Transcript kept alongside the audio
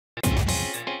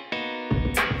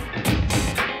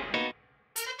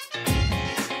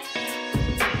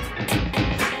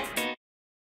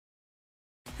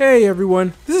Hey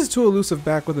everyone, this is Too Elusive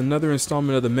back with another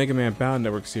installment of the Mega Man Battle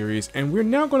Network series, and we're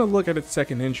now going to look at its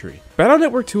second entry. Battle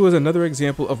Network 2 is another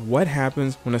example of what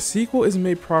happens when a sequel is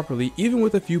made properly, even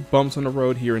with a few bumps on the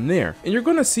road here and there, and you're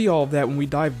going to see all of that when we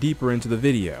dive deeper into the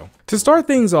video. To start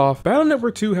things off, Battle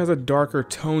Network 2 has a darker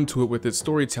tone to it with its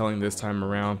storytelling this time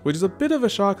around, which is a bit of a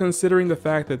shock considering the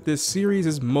fact that this series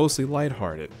is mostly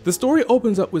lighthearted. The story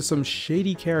opens up with some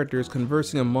shady characters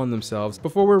conversing among themselves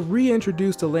before we're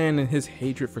reintroduced to Lan and his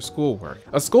hatred for schoolwork.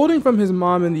 A scolding from his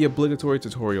mom in the obligatory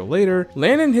tutorial later,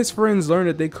 Lan and his friends learn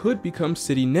that they could become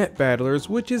city net battlers,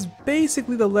 which is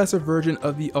basically the lesser version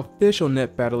of the official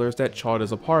net battlers that Chad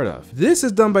is a part of. This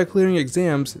is done by clearing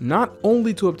exams not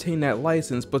only to obtain that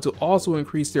license, but to also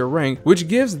increase their rank, which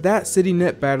gives that city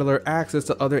net battler access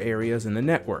to other areas in the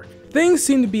network. Things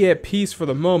seem to be at peace for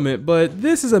the moment, but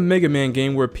this is a Mega Man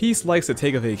game where peace likes to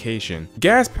take a vacation.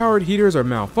 Gas-powered heaters are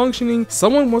malfunctioning,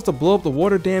 someone wants to blow up the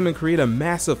water dam and create a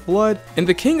massive flood, and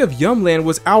the king of Yumland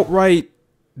was outright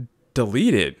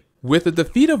deleted. With the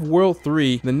defeat of World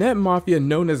 3, the net mafia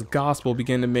known as Gospel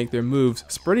began to make their moves,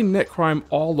 spreading net crime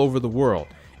all over the world.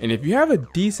 And if you have a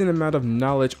decent amount of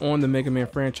knowledge on the Mega Man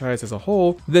franchise as a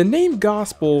whole, the name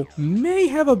Gospel may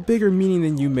have a bigger meaning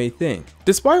than you may think.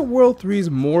 Despite World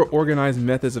 3's more organized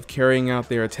methods of carrying out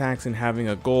their attacks and having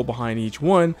a goal behind each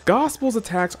one, Gospel's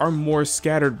attacks are more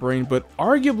scattered-brained but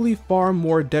arguably far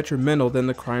more detrimental than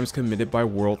the crimes committed by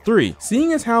World 3,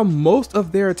 seeing as how most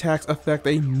of their attacks affect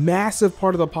a massive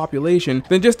part of the population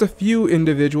than just a few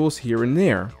individuals here and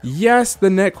there. Yes,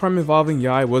 the net crime involving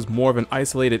Yai was more of an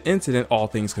isolated incident, all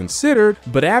things considered,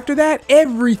 but after that,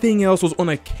 everything else was on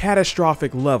a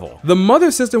catastrophic level. The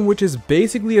mother system, which is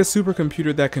basically a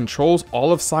supercomputer that controls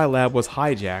all of Scilab, was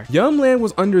hijacked, Yumland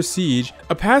was under siege,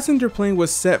 a passenger plane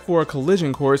was set for a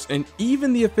collision course, and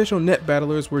even the official net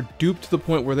battlers were duped to the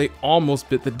point where they almost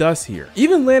bit the dust here.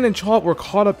 Even Lan and Chad were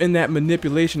caught up in that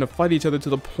manipulation to fight each other to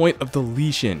the point of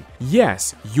deletion.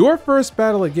 Yes, your first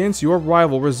battle against your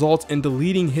rival results in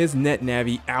deleting his net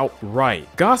navi outright.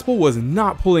 Gospel was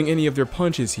not pulling any of their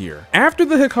punches here. After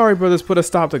the Hikari brothers put a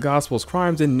stop to Gospel's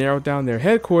crimes and narrowed down their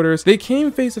headquarters, they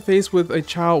came face to face with a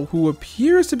child who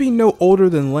appears to be no older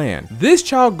than Lan. This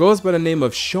child goes by the name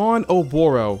of Sean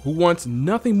Oboro, who wants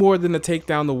nothing more than to take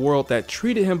down the world that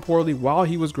treated him poorly while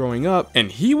he was growing up,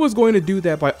 and he was going to do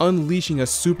that by unleashing a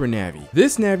super navi.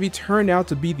 This navi turned out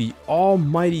to be the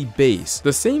almighty Base,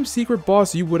 the same secret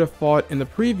boss you would have fought in the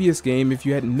previous game if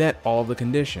you had met all the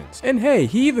conditions. And hey,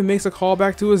 he even makes a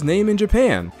callback to his name in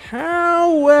Japan.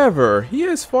 However, he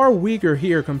is far weaker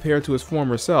here compared to his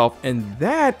former self, and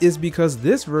that is because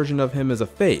this version of him is a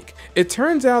fake. It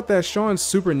turns out that Sean's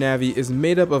super navi is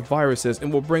made up of viruses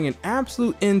and will bring an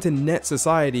absolute end to net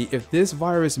society if this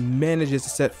virus manages to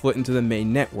set foot into the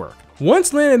main network.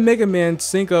 Once Lan and Mega Man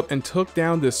sync up and took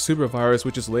down this super virus,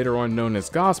 which is later on known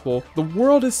as Gospel, the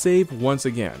world is saved once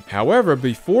again. However,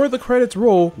 before the credits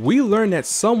roll, we learn that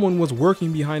someone was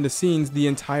working behind the scenes the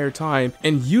entire time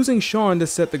and using Sean to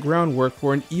set the groundwork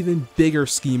for an even bigger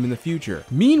scheme in the future.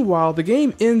 Meanwhile, the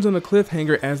game ends on a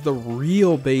cliffhanger as the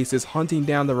real Base is hunting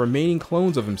down the remaining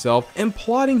clones of himself and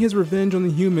plotting his revenge on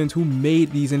the humans who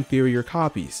made these inferior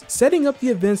copies, setting up the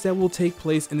events that will take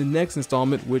place in the next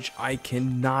installment, which I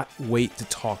cannot wait to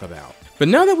talk about. But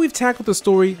now that we've tackled the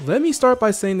story, let me start by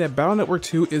saying that Battle Network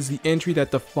 2 is the entry that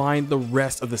defined the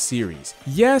rest of the series.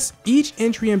 Yes, each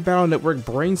entry in Battle Network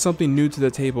brings something new to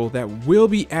the table that will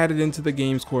be added into the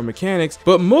game's core mechanics,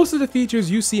 but most of the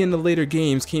features you see in the later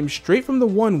games came straight from the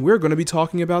one we're going to be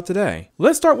talking about today.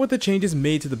 Let's start with the changes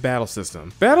made to the battle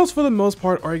system. Battles for the most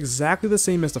part are exactly the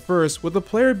same as the first, with the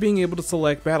player being able to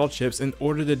select battle chips in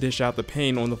order to dish out the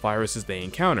pain on the viruses they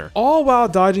encounter, all while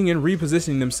dodging and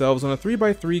repositioning themselves on a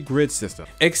 3x3 grid system.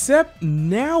 Except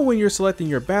now when you're selecting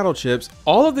your battle chips,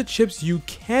 all of the chips you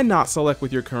cannot select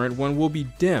with your current one will be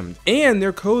dimmed, and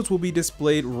their codes will be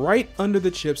displayed right under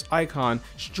the chip's icon,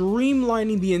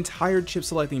 streamlining the entire chip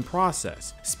selecting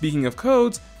process. Speaking of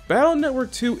codes, Battle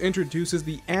Network 2 introduces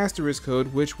the asterisk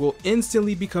code, which will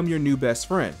instantly become your new best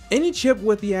friend. Any chip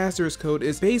with the asterisk code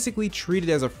is basically treated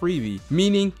as a freebie,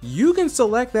 meaning you can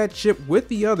select that chip with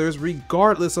the others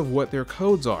regardless of what their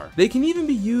codes are. They can even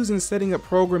be used in setting up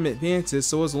program advances,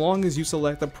 so as long as you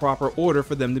select the proper order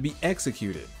for them to be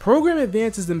executed. Program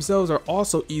advances themselves are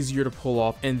also easier to pull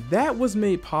off, and that was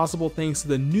made possible thanks to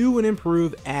the new and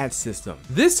improved ad system.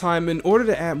 This time, in order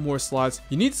to add more slots,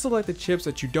 you need to select the chips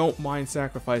that you don't mind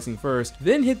sacrificing sacrificing first,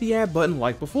 then hit the add button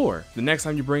like before. The next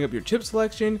time you bring up your chip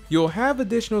selection, you'll have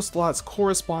additional slots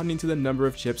corresponding to the number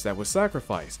of chips that was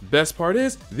sacrificed. Best part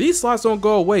is, these slots don't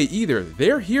go away either,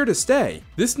 they're here to stay.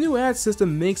 This new add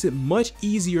system makes it much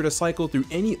easier to cycle through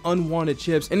any unwanted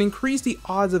chips and increase the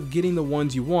odds of getting the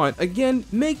ones you want, again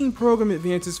making program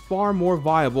advances far more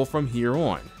viable from here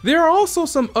on. There are also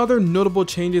some other notable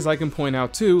changes I can point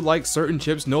out too, like certain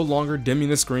chips no longer dimming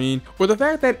the screen, or the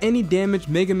fact that any damage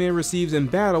Mega Man receives in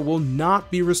battle will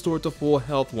not be restored to full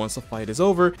health once the fight is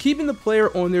over, keeping the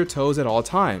player on their toes at all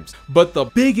times. But the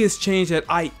biggest change that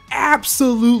I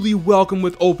absolutely welcome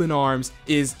with open arms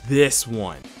is this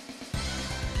one.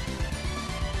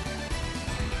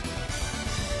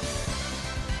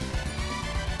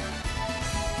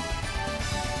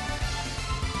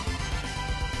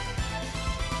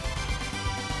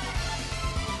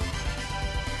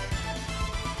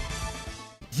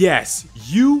 Yes,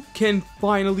 you can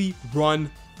finally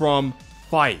run from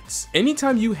fights.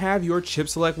 Anytime you have your chip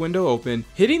select window open,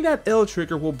 hitting that L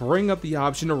trigger will bring up the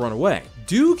option to run away.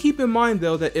 Do keep in mind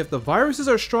though that if the viruses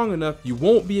are strong enough, you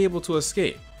won't be able to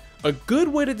escape. A good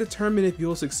way to determine if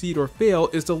you'll succeed or fail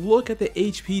is to look at the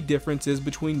HP differences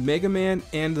between Mega Man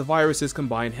and the virus's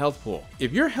combined health pool.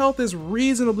 If your health is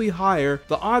reasonably higher,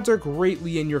 the odds are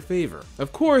greatly in your favor.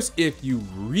 Of course, if you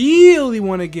really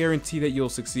want to guarantee that you'll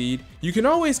succeed, you can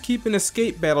always keep an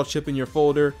escape battle chip in your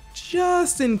folder,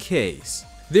 just in case.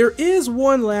 There is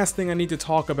one last thing I need to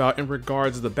talk about in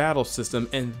regards to the battle system,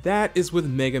 and that is with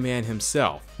Mega Man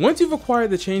himself. Once you've acquired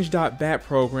the Change.Bat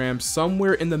program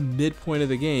somewhere in the midpoint of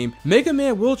the game, Mega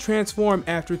Man will transform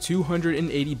after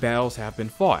 280 battles have been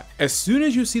fought. As soon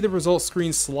as you see the results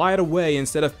screen slide away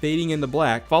instead of fading into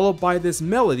black, followed by this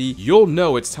melody, you'll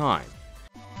know it's time.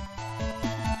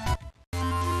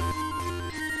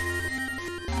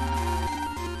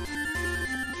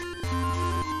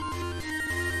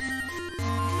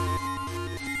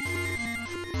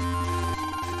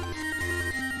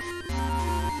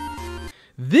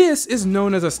 This is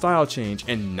known as a style change,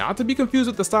 and not to be confused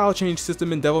with the style change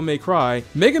system in Devil May Cry,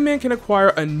 Mega Man can acquire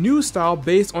a new style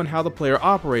based on how the player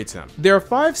operates him. There are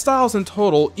 5 styles in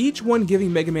total, each one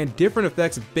giving Mega Man different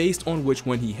effects based on which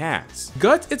one he has.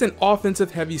 Guts is an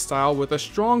offensive heavy style with a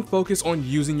strong focus on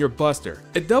using your buster.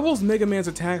 It doubles Mega Man's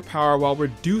attack power while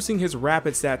reducing his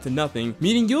rapid stat to nothing,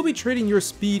 meaning you'll be trading your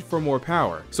speed for more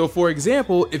power. So for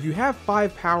example, if you have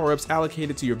 5 power-ups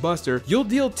allocated to your buster, you'll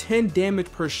deal 10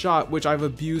 damage per shot, which I've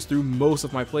abused through most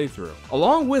of my playthrough.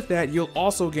 Along with that, you'll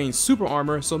also gain super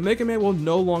armor, so Mega Man will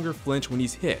no longer flinch when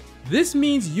he's hit. This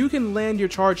means you can land your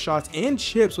charge shots and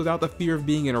chips without the fear of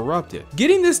being interrupted.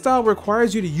 Getting this style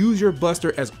requires you to use your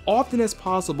buster as often as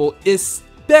possible,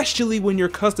 especially when your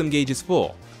custom gauge is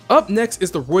full. Up next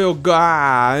is the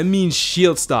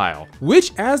Shield style,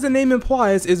 which as the name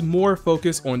implies is more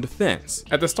focused on defense.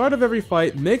 At the start of every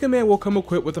fight, Mega Man will come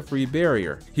equipped with a free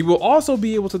barrier. He will also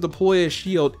be able to deploy a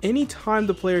shield anytime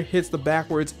the player hits the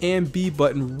backwards and B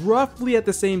button roughly at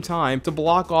the same time to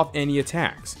block off any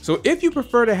attacks. So if you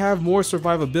prefer to have more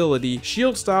survivability,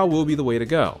 shield style will be the way to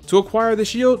go. To acquire the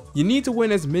shield, you need to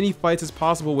win as many fights as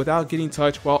possible without getting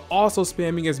touched while also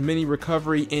spamming as many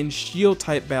recovery and shield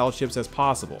type battle chips as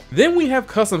possible. Then we have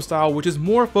custom style, which is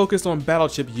more focused on battle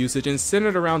chip usage and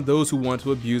centered around those who want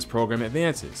to abuse program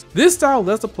advances. This style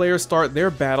lets the player start their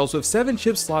battles with 7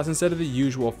 chip slots instead of the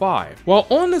usual 5. While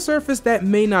on the surface that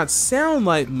may not sound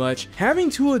like much, having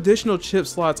 2 additional chip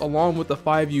slots along with the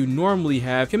 5 you normally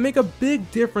have can make a big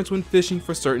difference when fishing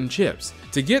for certain chips.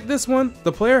 To get this one,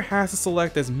 the player has to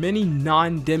select as many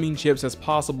non-dimming chips as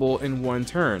possible in one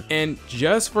turn. And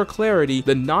just for clarity,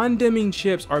 the non-dimming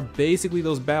chips are basically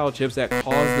those battle chips that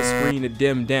cause the screen to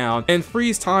dim down and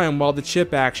freeze time while the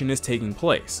chip action is taking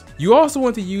place. You also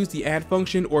want to use the add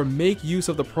function or make use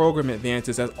of the program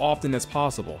advances as often as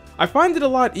possible. I find it a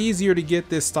lot easier to get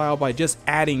this style by just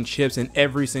adding chips in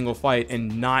every single fight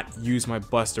and not use my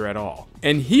buster at all.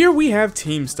 And here we have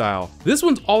team style. This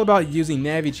one's all about using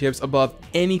Navi chips above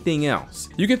anything else.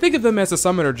 You can think of them as a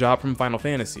summoner job from Final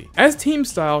Fantasy. As team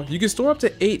style, you can store up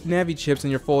to 8 Navi chips in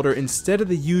your folder instead of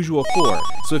the usual 4.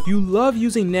 So if you love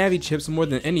using Navi chips more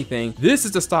than anything, this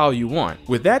is the style you want.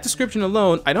 With that description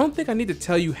alone, I don't think I need to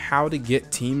tell you how to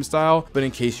get team style, but in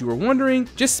case you were wondering,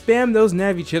 just spam those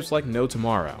Navi chips like no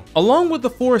tomorrow. Along with the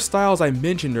 4 styles I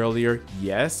mentioned earlier,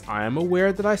 yes, I am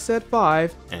aware that I said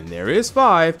 5, and there is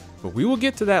 5, but we will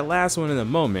get to that last one in a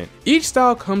moment. Each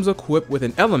style comes equipped with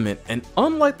an element, and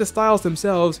unlike the styles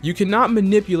themselves, you cannot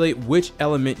manipulate which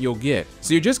element you'll get.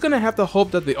 So you're just gonna have to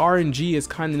hope that the RNG is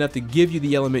kind enough to give you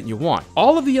the element you want.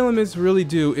 All of the elements really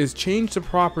do is change the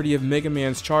property of Mega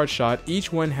Man's charge shot,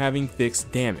 each one having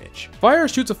fixed damage. Fire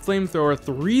shoots a flamethrower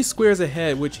 3 squares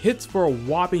ahead, which hits for a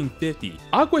whopping 50.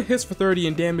 Aqua hits for 30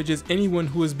 and damages anyone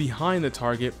who is behind the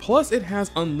target, plus it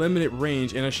has unlimited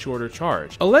range and a shorter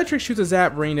charge. Electric shoots a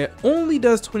zap rain that only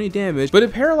does 20 damage, but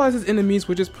it paralyzes enemies,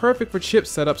 which is perfect for chip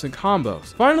setups and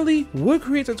combos. Finally, Wood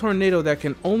creates a tornado that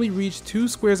can only reach 2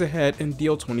 squares ahead and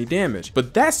deal 20 damage,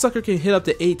 but that sucker can hit up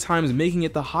to 8 times, making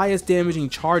it the highest damaging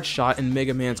charge shot in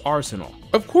Mega Man's arsenal.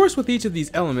 Of course, with each of these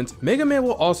elements, Mega Man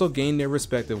will also gain their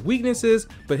respective weaknesses,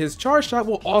 but his charge shot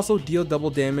will also deal double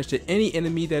damage to any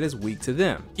enemy that is weak to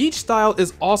them. Each style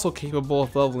is also capable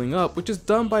of leveling up, which is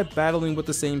done by battling with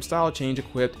the same style change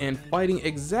equipped and fighting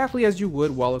exactly as you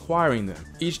would while acquiring them.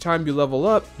 Each time you level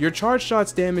up, your charge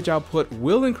shot's damage output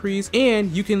will increase,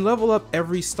 and you can level up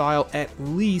every style at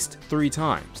least 3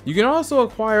 times. You can also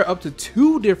acquire up to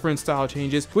 2 different style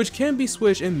changes, which can be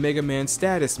switched in Mega Man's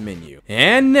status menu.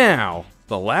 And now,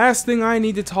 the last thing I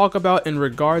need to talk about in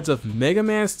regards of Mega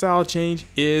Man style change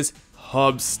is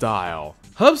hub style.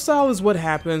 Hub style is what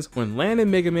happens when Land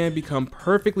and Mega Man become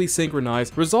perfectly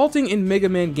synchronized, resulting in Mega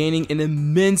Man gaining an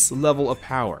immense level of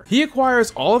power. He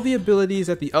acquires all of the abilities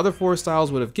that the other 4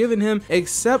 styles would have given him,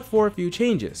 except for a few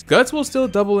changes. Guts will still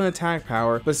double in attack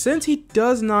power, but since he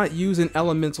does not use an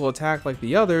elemental attack like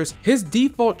the others, his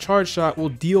default charge shot will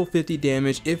deal 50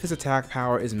 damage if his attack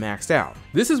power is maxed out.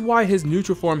 This is why his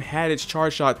neutral form had its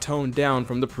charge shot toned down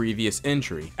from the previous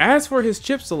entry. As for his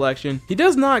chip selection, he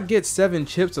does not get 7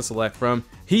 chips to select from.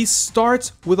 He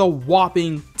starts with a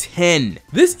whopping 10.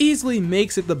 This easily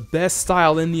makes it the best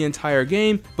style in the entire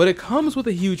game, but it comes with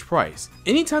a huge price.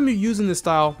 Anytime you're using this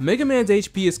style, Mega Man's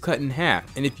HP is cut in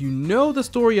half, and if you know the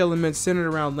story elements centered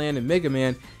around Land and Mega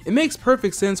Man, it makes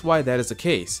perfect sense why that is the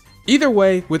case. Either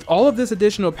way, with all of this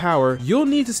additional power, you'll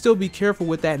need to still be careful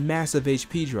with that massive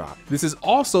HP drop. This is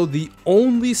also the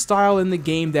only style in the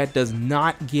game that does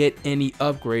not get any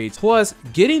upgrades. Plus,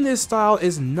 getting this style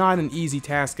is not an easy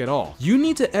task at all. You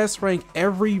need to S rank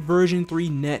every version 3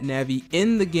 net navi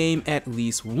in the game at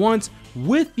least once,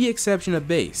 with the exception of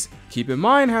base. Keep in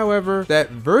mind, however,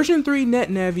 that version 3 net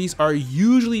navis are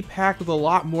usually packed with a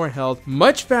lot more health,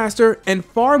 much faster, and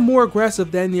far more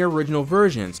aggressive than the original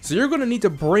versions. So you're going to need to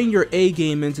bring your A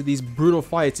game into these brutal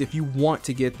fights if you want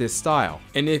to get this style.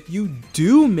 And if you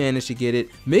do manage to get it,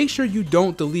 make sure you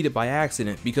don't delete it by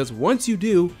accident, because once you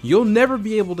do, you'll never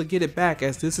be able to get it back,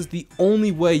 as this is the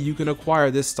only way you can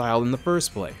acquire this style in the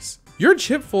first place. Your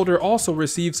chip folder also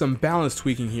receives some balance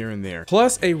tweaking here and there,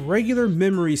 plus a regular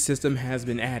memory system has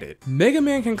been added. Mega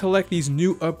Man can collect these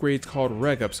new upgrades called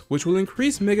regups, which will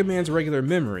increase Mega Man's regular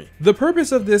memory. The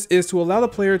purpose of this is to allow the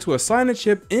player to assign a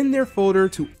chip in their folder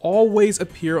to always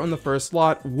appear on the first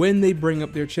slot when they bring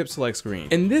up their chip select screen,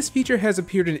 and this feature has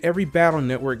appeared in every Battle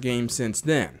Network game since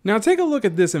then. Now take a look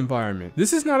at this environment.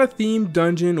 This is not a themed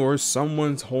dungeon or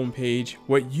someone's homepage.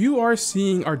 What you are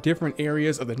seeing are different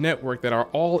areas of the network that are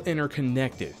all interconnected.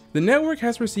 The network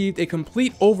has received a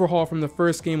complete overhaul from the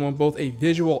first game on both a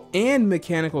visual and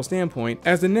mechanical standpoint,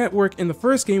 as the network in the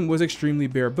first game was extremely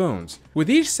bare bones. With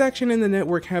each section in the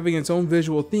network having its own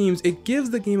visual themes, it gives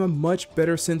the game a much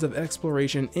better sense of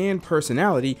exploration and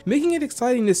personality, making it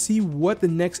exciting to see what the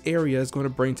next area is going to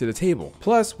bring to the table.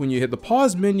 Plus, when you hit the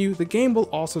pause menu, the game will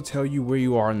also tell you where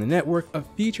you are in the network, a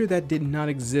feature that did not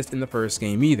exist in the first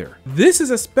game either. This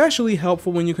is especially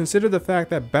helpful when you consider the fact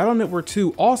that Battle Network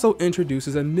 2 also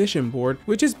introduces a mission board,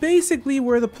 which is basically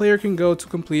where the player can go to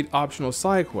complete optional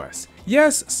side quests.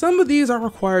 Yes, some of these are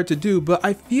required to do, but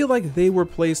I feel like they were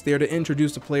placed there to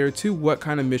introduce the player to what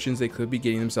kind of missions they could be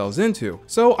getting themselves into,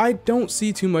 so I don't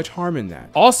see too much harm in that.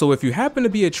 Also, if you happen to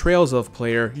be a Trails of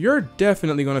player, you're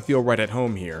definitely going to feel right at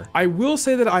home here. I will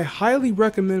say that I highly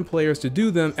recommend players to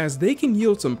do them, as they can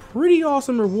yield some pretty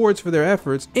awesome rewards for their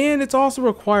efforts, and it's also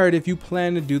required if you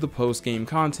plan to do the post-game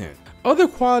content. Other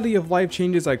quality of life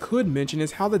changes I could mention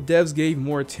is how the devs gave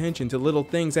more attention to little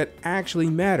things that actually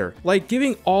matter, like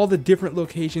giving all the different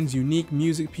locations unique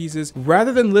music pieces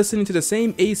rather than listening to the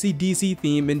same AC/DC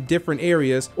theme in different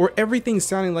areas, or everything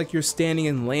sounding like you're standing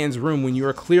in Land's room when you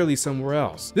are clearly somewhere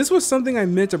else. This was something I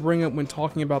meant to bring up when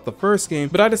talking about the first game,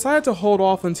 but I decided to hold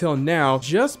off until now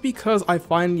just because I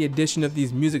find the addition of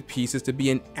these music pieces to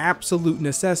be an absolute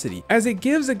necessity, as it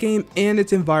gives a game and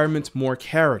its environments more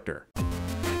character.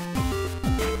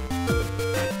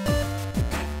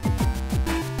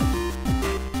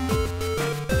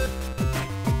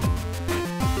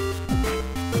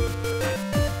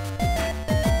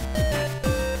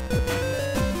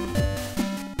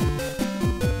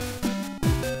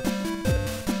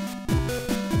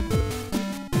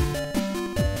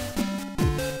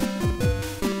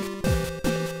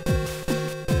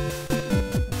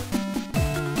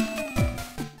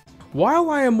 While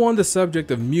I am on the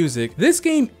subject of music, this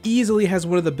game easily has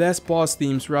one of the best boss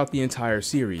themes throughout the entire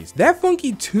series. That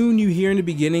funky tune you hear in the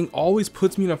beginning always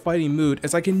puts me in a fighting mood,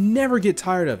 as I can never get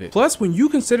tired of it. Plus, when you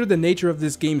consider the nature of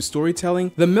this game's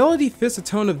storytelling, the melody fits the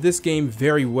tone of this game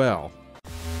very well.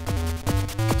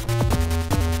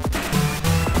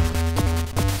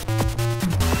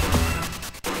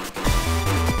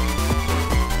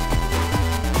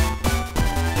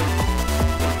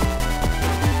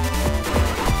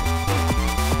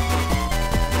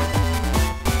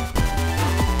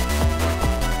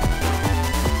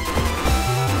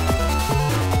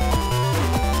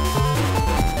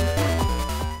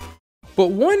 But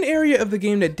one area of the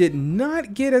game that did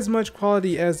not get as much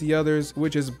quality as the others,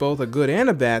 which is both a good and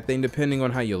a bad thing depending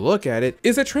on how you look at it,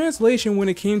 is the translation when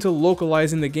it came to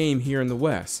localizing the game here in the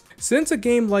West. Since a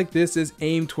game like this is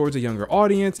aimed towards a younger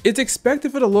audience, it's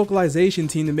expected for the localization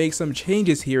team to make some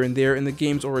changes here and there in the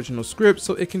game's original script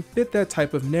so it can fit that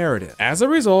type of narrative. As a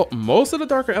result, most of the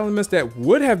darker elements that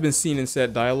would have been seen in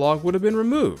said dialogue would have been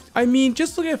removed. I mean,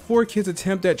 just look at 4Kids'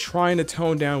 attempt at trying to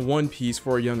tone down One Piece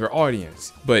for a younger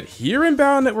audience. But here in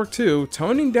Battle Network 2,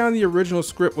 toning down the original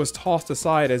script was tossed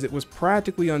aside as it was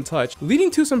practically untouched, leading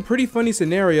to some pretty funny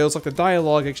scenarios like the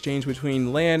dialogue exchange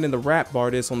between Land and the rap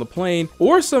artist on the plane,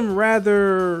 or some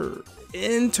rather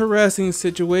interesting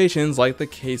situations like the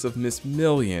case of Miss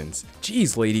Millions.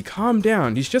 Jeez lady, calm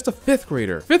down, he's just a 5th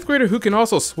grader. 5th grader who can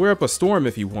also swear up a storm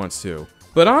if he wants to.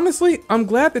 But honestly, I'm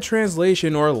glad the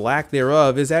translation, or lack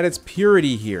thereof, is at its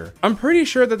purity here. I'm pretty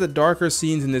sure that the darker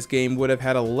scenes in this game would have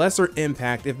had a lesser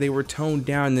impact if they were toned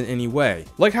down in any way.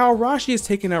 Like how Arashi is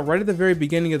taken out right at the very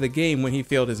beginning of the game when he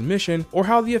failed his mission, or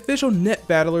how the official net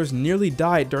battlers nearly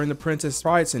died during the Princess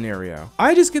Bride scenario.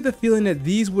 I just get the feeling that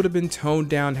these would have been toned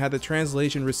down had the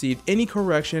translation received any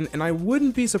correction, and I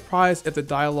wouldn't be surprised if the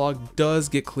dialogue does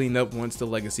get cleaned up once the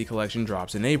Legacy Collection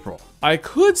drops in April. I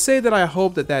could say that I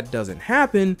hope that that doesn't happen,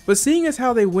 but seeing as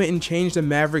how they went and changed the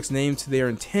Mavericks' names to their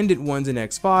intended ones in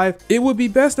X5, it would be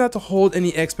best not to hold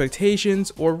any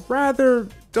expectations, or rather,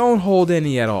 don't hold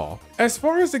any at all. As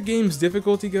far as the game's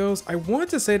difficulty goes, I want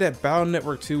to say that Battle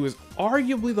Network 2 is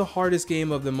arguably the hardest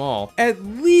game of them all, at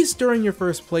least during your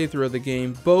first playthrough of the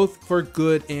game, both for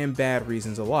good and bad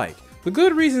reasons alike. The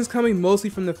good reasons coming mostly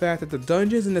from the fact that the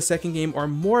dungeons in the second game are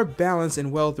more balanced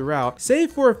and well throughout,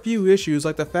 save for a few issues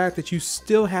like the fact that you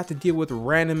still have to deal with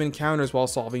random encounters while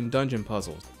solving dungeon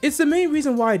puzzles. It's the main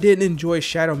reason why I didn't enjoy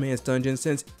Shadow Man's dungeon,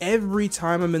 since every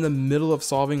time I'm in the middle of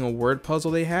solving a word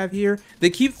puzzle they have here, they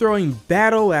keep throwing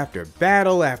battle after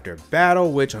battle after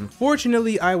battle, which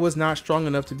unfortunately I was not strong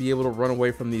enough to be able to run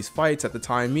away from these fights at the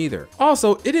time either.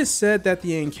 Also, it is said that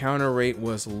the encounter rate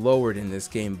was lowered in this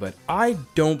game, but I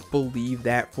don't believe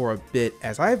that for a bit,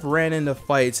 as I've ran into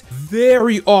fights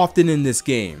very often in this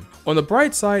game. On the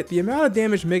bright side, the amount of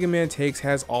damage Mega Man takes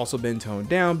has also been toned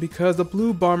down because the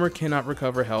blue bomber cannot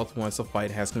recover health once the fight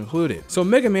has concluded, so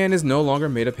Mega Man is no longer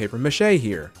made of paper mache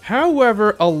here.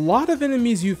 However, a lot of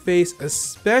enemies you face,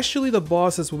 especially the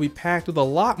bosses, will be packed with a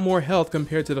lot more health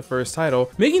compared to the first title,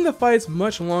 making the fights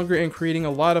much longer and creating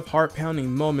a lot of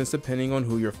heart-pounding moments depending on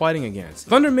who you're fighting against.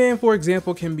 Thunderman, for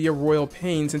example, can be a royal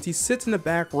pain since he sits in the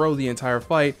back row the entire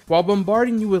fight while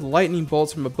bombarding you with lightning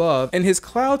bolts from above, and his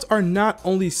clouds are not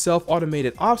only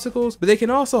self-automated obstacles, but they can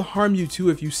also harm you too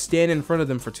if you stand in front of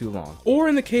them for too long. Or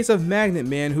in the case of Magnet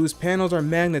Man, whose panels are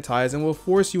magnetized and will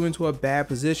force you into a bad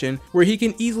position where he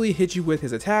can easily hit you with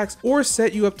his attacks or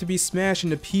set you up to be smashed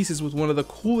into pieces with one of the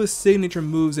coolest signature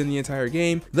moves in the entire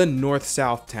game, the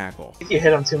North-South Tackle. You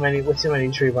hit him with too many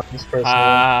tree buttons personally.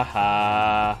 Ha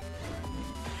ha.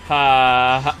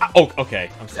 Ha ha. Oh,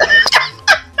 okay. I'm sorry.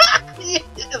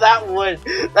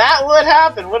 that would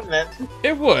happen, wouldn't it?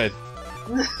 It would.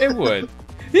 It would.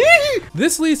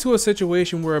 This leads to a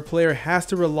situation where a player has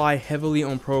to rely heavily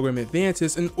on program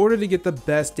advances in order to get the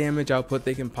best damage output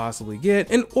they can possibly get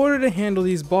in order to handle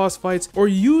these boss fights, or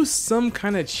use some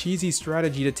kind of cheesy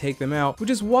strategy to take them out, which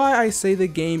is why I say the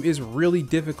game is really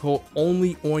difficult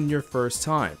only on your first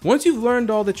time. Once you've learned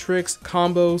all the tricks,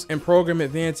 combos, and program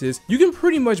advances, you can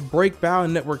pretty much break Battle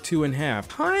Network 2 in half,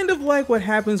 kind of like what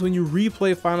happens when you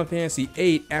replay Final Fantasy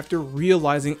VIII after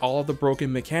realizing all of the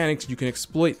broken mechanics you can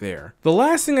exploit there. The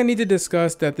last thing I need to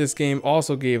discuss that this game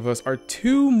also gave us are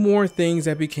two more things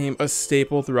that became a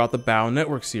staple throughout the Battle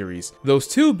Network series. Those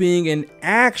two being an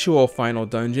actual final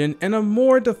dungeon and a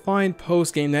more defined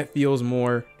post game that feels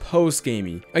more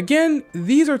post-gamey. Again,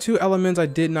 these are two elements I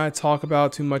did not talk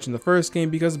about too much in the first game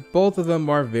because both of them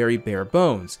are very bare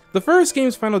bones. The first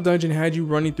game's final dungeon had you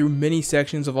running through many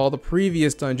sections of all the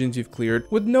previous dungeons you've cleared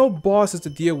with no bosses to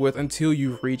deal with until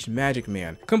you've reached Magic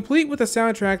Man, complete with a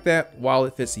soundtrack that, while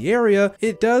it fits the area,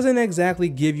 it doesn't exactly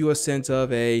give you a sense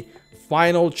of a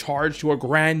final charge to a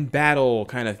grand battle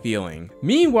kind of feeling.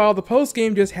 Meanwhile, the post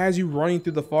game just has you running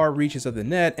through the far reaches of the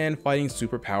net and fighting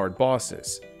super powered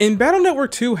bosses. In Battle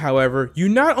Network 2, however, you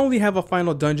not only have a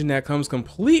final dungeon that comes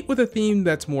complete with a theme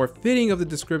that's more fitting of the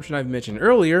description I've mentioned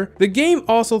earlier, the game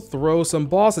also throws some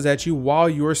bosses at you while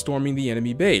you're storming the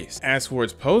enemy base. As for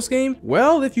its post game,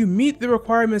 well, if you meet the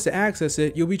requirements to access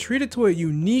it, you'll be treated to a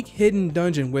unique hidden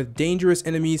dungeon with dangerous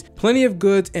enemies, plenty of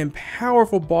goods, and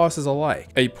powerful bosses alike.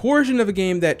 A portion of a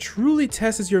game that truly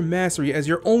tests your mastery, as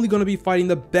you're only going to be fighting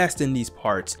the best in these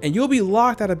parts, and you'll be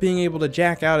locked out of being able to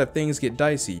jack out if things get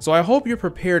dicey, so I hope you're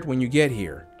prepared when you get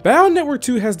here. Battle Network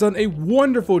 2 has done a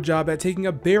wonderful job at taking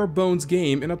a bare bones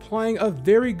game and applying a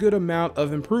very good amount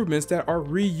of improvements that are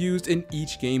reused in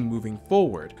each game moving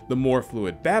forward. The more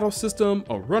fluid battle system,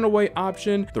 a runaway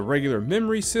option, the regular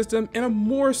memory system, and a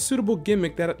more suitable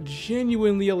gimmick that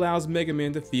genuinely allows Mega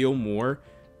Man to feel more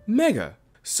mega.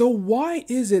 So why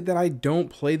is it that I don't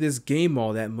play this game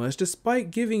all that much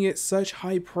despite giving it such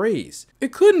high praise?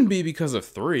 It couldn't be because of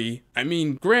 3. I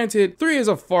mean, granted, 3 is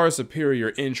a far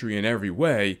superior entry in every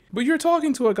way, but you're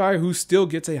talking to a guy who still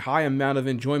gets a high amount of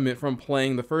enjoyment from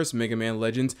playing the first Mega Man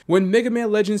Legends, when Mega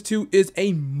Man Legends 2 is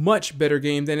a much better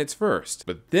game than its first.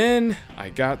 But then I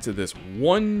got to this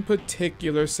one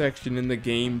particular section in the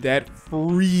game that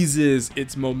freezes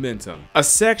its momentum. A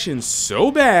section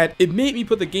so bad, it made me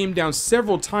put the game down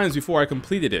several times before I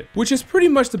completed it, which is pretty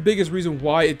much the biggest reason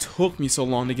why it took me so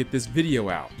long to get this video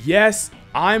out. Yes,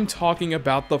 I'm talking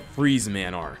about the Freeze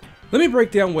Man arc. Let me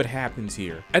break down what happens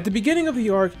here. At the beginning of the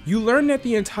arc, you learn that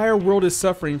the entire world is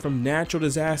suffering from natural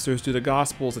disasters due to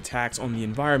Gospel's attacks on the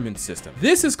environment system.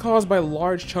 This is caused by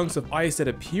large chunks of ice that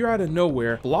appear out of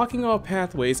nowhere, blocking all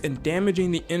pathways and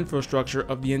damaging the infrastructure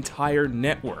of the entire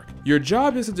network. Your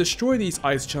job is to destroy these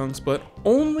ice chunks, but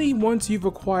only once you've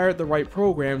acquired the right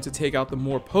program to take out the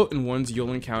more potent ones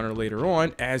you'll encounter later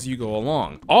on as you go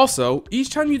along. Also,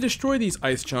 each time you destroy these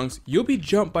ice chunks, you'll be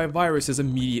jumped by viruses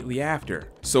immediately after.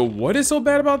 So what is so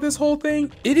bad about this whole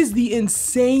thing? It is the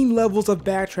insane levels of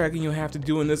backtracking you'll have to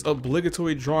do in this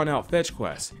obligatory drawn out fetch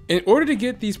quest. In order to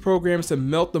get these programs to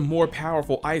melt the more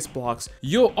powerful ice blocks,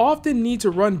 you'll often need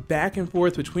to run back and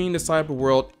forth between the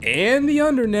cyberworld and the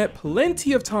undernet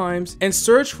plenty of times and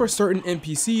search for certain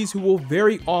NPCs who will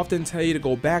very often tell you to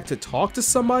go back to talk to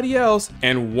somebody else,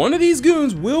 and one of these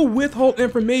goons will withhold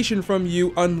information from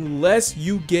you unless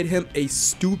you get him a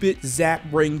stupid Zap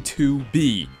Ring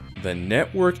 2B. The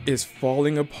network is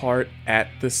falling apart at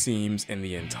the seams and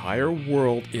the entire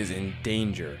world is in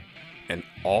danger. And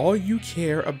all you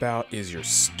care about is your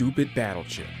stupid battle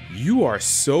chip. You are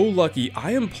so lucky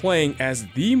I am playing as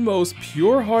the most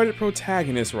pure-hearted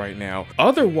protagonist right now.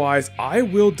 Otherwise, I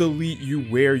will delete you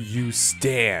where you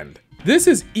stand. This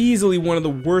is easily one of the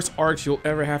worst arcs you'll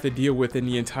ever have to deal with in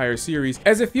the entire series,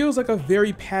 as it feels like a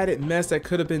very padded mess that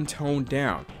could have been toned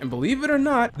down. And believe it or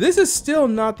not, this is still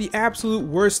not the absolute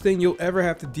worst thing you'll ever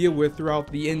have to deal with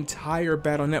throughout the entire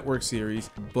Battle Network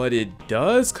series, but it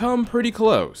does come pretty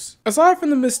close. Aside from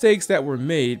the mistakes that were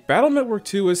made, Battle Network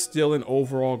 2 is still an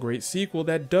overall great sequel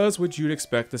that does what you'd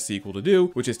expect the sequel to do,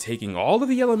 which is taking all of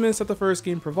the elements that the first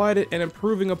game provided and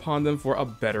improving upon them for a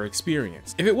better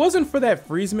experience. If it wasn't for that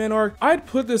Freeze Man arc, I'd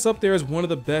put this up there as one of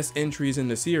the best entries in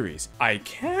the series. I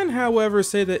can, however,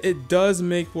 say that it does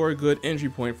make for a good entry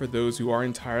point for those who are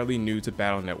entirely new to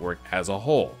Battle Network as a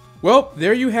whole. Well,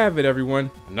 there you have it,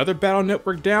 everyone. Another Battle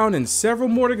Network down and several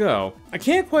more to go. I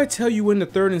can't quite tell you when the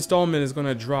third installment is going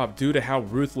to drop due to how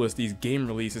ruthless these game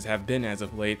releases have been as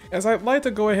of late, as I'd like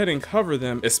to go ahead and cover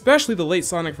them, especially the late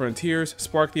Sonic Frontiers,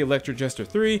 Spark the Electric Jester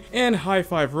 3, and High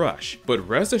Five Rush. But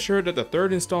rest assured that the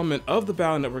third installment of the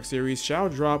Battle Network series shall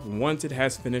drop once it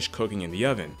has finished cooking in the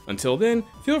oven. Until then,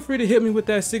 feel free to hit me with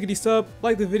that siggity sub,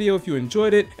 like the video if you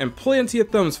enjoyed it, and plenty of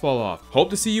thumbs fall off.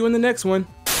 Hope to see you in the next one.